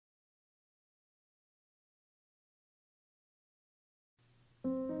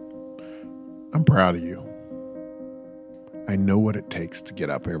I'm proud of you. I know what it takes to get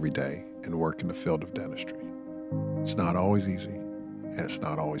up every day and work in the field of dentistry. It's not always easy, and it's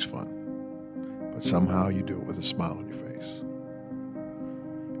not always fun. But somehow you do it with a smile on your face.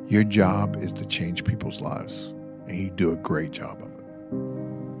 Your job is to change people's lives, and you do a great job of it.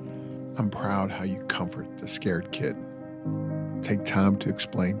 I'm proud how you comfort the scared kid, take time to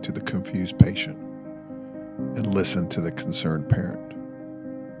explain to the confused patient, and listen to the concerned parent.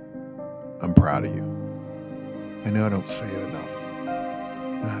 I'm proud of you. I know I don't say it enough,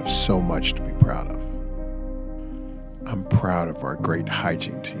 and I have so much to be proud of. I'm proud of our great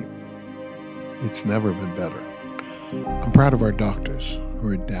hygiene team. It's never been better. I'm proud of our doctors who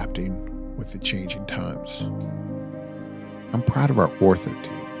are adapting with the changing times. I'm proud of our ortho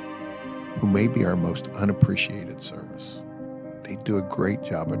team, who may be our most unappreciated service. They do a great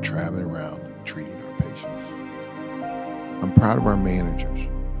job of traveling around and treating our patients. I'm proud of our managers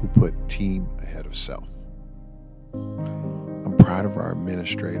who put team ahead of self. I'm proud of our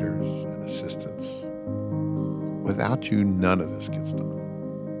administrators and assistants. Without you, none of this gets done.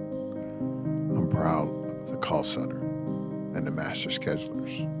 I'm proud of the call center and the master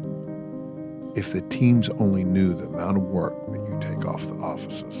schedulers. If the teams only knew the amount of work that you take off the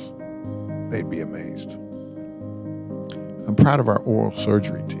offices, they'd be amazed. I'm proud of our oral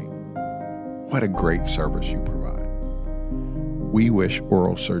surgery team. What a great service you provide. We wish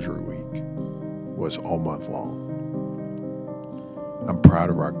Oral Surgery Week was all month long. I'm proud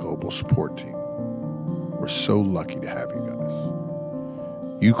of our global support team. We're so lucky to have you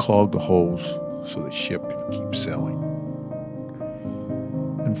guys. You clog the holes so the ship can keep sailing.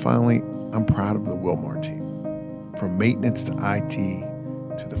 And finally, I'm proud of the Wilmar team. From maintenance to IT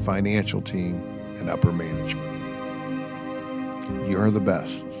to the financial team and upper management. You're the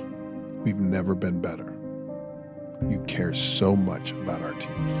best. We've never been better. You care so much about our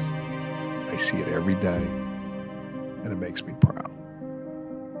teams. I see it every day, and it makes me proud.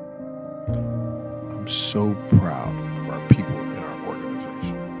 I'm so proud of our people in our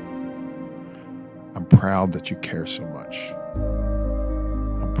organization. I'm proud that you care so much.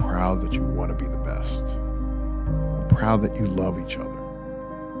 I'm proud that you want to be the best. I'm proud that you love each other.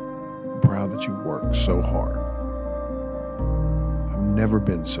 I'm proud that you work so hard. I've never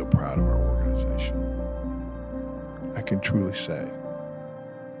been so proud of our organization. I can truly say,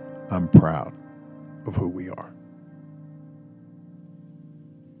 I'm proud of who we are.